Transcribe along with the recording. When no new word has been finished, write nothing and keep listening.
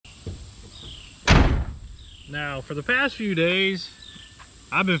Now, for the past few days,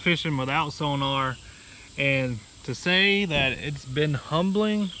 I've been fishing without sonar, and to say that it's been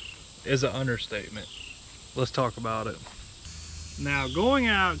humbling is an understatement. Let's talk about it. Now, going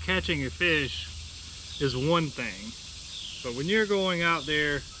out catching a fish is one thing, but when you're going out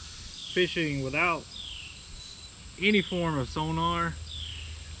there fishing without any form of sonar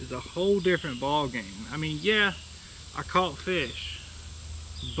is a whole different ball game. I mean, yeah, I caught fish,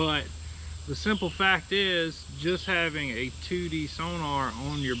 but the simple fact is just having a 2D sonar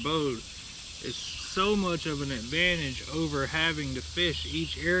on your boat is so much of an advantage over having to fish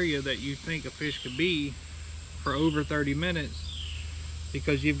each area that you think a fish could be for over 30 minutes,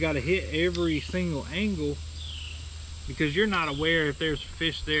 because you've got to hit every single angle because you're not aware if there's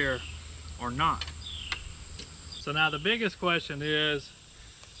fish there or not. So now the biggest question is,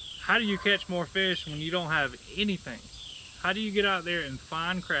 how do you catch more fish when you don't have anything? How do you get out there and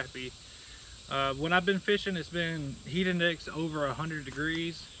find crappie? When I've been fishing, it's been heat index over 100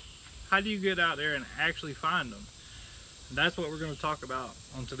 degrees. How do you get out there and actually find them? And that's what we're going to talk about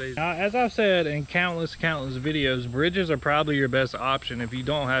on today's video. As I've said in countless videos, bridges are probably your best option if you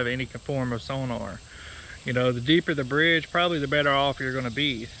don't have any form of sonar. You know, the deeper the bridge, probably the better off you're going to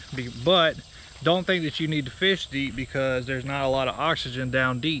be. But don't think that you need to fish deep because there's not a lot of oxygen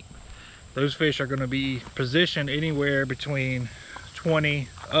down deep. Those fish are going to be positioned anywhere between 20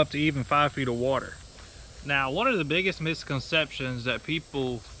 up to even 5 feet of water. Now, one of the biggest misconceptions that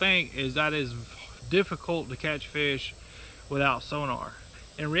people think is that it's difficult to catch fish without sonar.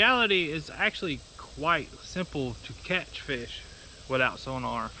 In reality, it's actually quite simple to catch fish without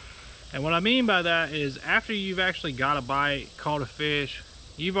sonar. And what I mean by that is, after you've actually got a bite, caught a fish,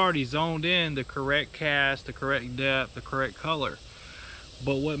 you've already zoned in the correct cast, the correct depth, the correct color.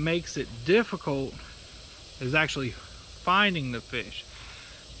 But what makes it difficult is actually finding the fish.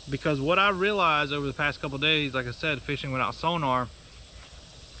 Because what I realized over the past couple of days, like I said, fishing without sonar,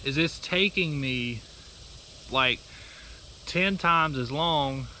 is it's taking me like 10 times as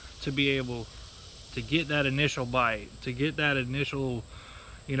long to be able to get that initial bite, to get that initial,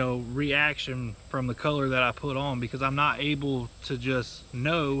 you know, reaction from the color that I put on, because I'm not able to just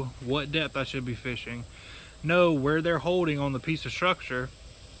know what depth I should be fishing, know where they're holding on the piece of structure,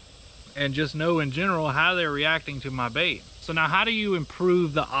 and just know in general how they're reacting to my bait. So now, how do you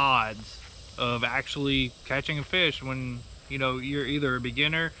improve the odds of actually catching a fish when, you know, you're either a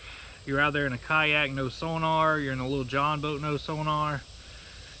beginner, you're out there in a kayak, no sonar, you're in a little John boat, no sonar?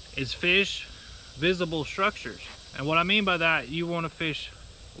 Is fish visible structures. And what I mean by that, you want to fish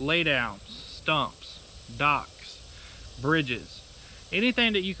laydowns, stumps, docks, bridges,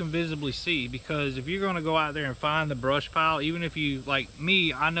 anything that you can visibly see. Because if you're going to go out there and find the brush pile, even if you, like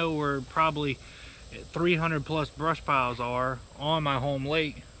me, I know where probably 300 plus brush piles are on my home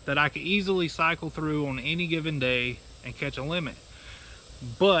lake that I could easily cycle through on any given day and catch a limit.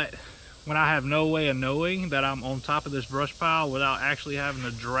 But when I have no way of knowing that I'm on top of this brush pile without actually having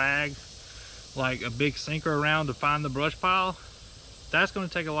to drag like a big sinker around to find the brush pile, that's going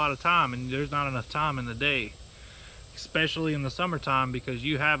to take a lot of time, and there's not enough time in the day, especially in the summertime, because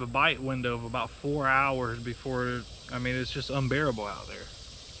you have a bite window of about 4 hours before, I mean, it's just unbearable out there.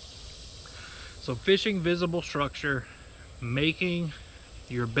 So fishing visible structure, making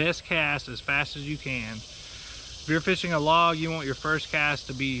your best cast as fast as you can. If you're fishing a log, you want your first cast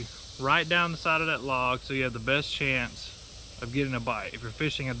to be right down the side of that log so you have the best chance of getting a bite. If you're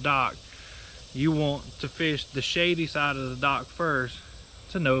fishing a dock, you want to fish the shady side of the dock first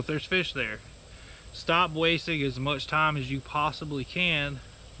to know if there's fish there. Stop wasting as much time as you possibly can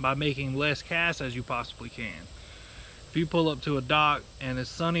by making less casts as you possibly can. If you pull up to a dock and it's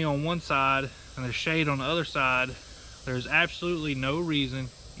sunny on one side and there's shade on the other side, there's absolutely no reason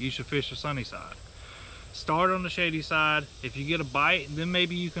you should fish the sunny side. Start on the shady side. If you get a bite, then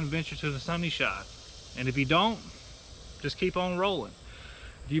maybe you can venture to the sunny side. And if you don't, just keep on rolling.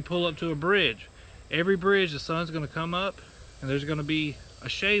 If you pull up to a bridge, every bridge the sun's going to come up and there's going to be a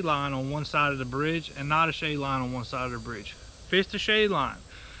shade line on one side of the bridge and not a shade line on one side of the bridge. Fish the shade line.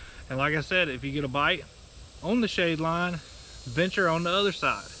 And like I said, if you get a bite on the shade line, venture on the other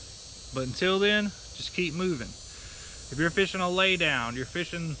side. But until then, just keep moving. If you're fishing a laydown, you're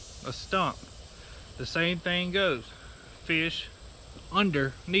fishing a stump, the same thing goes. Fish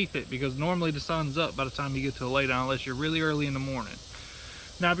underneath it, because normally the sun's up by the time you get to a laydown, unless you're really early in the morning.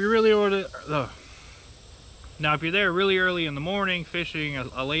 Now if you're really early, if you're there really early in the morning fishing a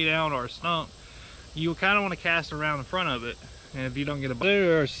laydown or a stump, you kind of want to cast around in front of it. And if you don't get a bite,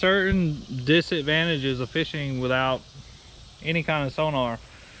 there are certain disadvantages of fishing without any kind of sonar,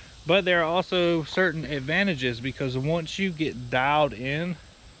 but there are also certain advantages, because once you get dialed in,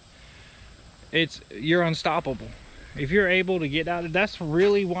 you're unstoppable. If you're able to get out, that's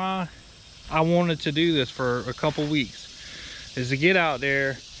really why I wanted to do this for a couple weeks, is to get out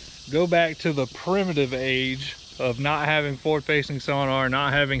there, go back to the primitive age of not having forward facing sonar,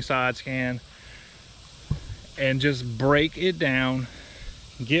 not having side scan, and just break it down,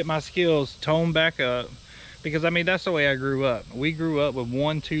 get my skills toned back up. Because I mean, that's the way I grew up. We grew up with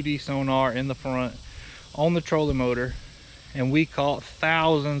one 2D sonar in the front on the trolling motor, and we caught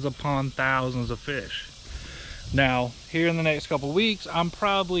thousands upon thousands of fish. Now, here in the next couple weeks, I'm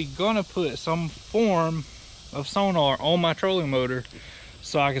probably gonna put some form of sonar on my trolling motor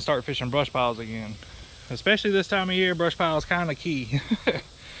so I can start fishing brush piles again. Especially this time of year, brush pile is kind of key.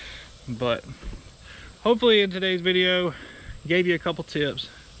 But hopefully in today's video, gave you a couple tips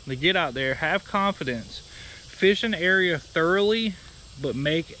to get out there, have confidence, fish an area thoroughly, but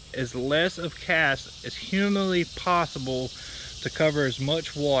make as less of casts as humanly possible to cover as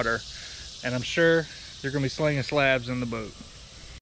much water. And I'm sure they're gonna be slinging slabs in the boat.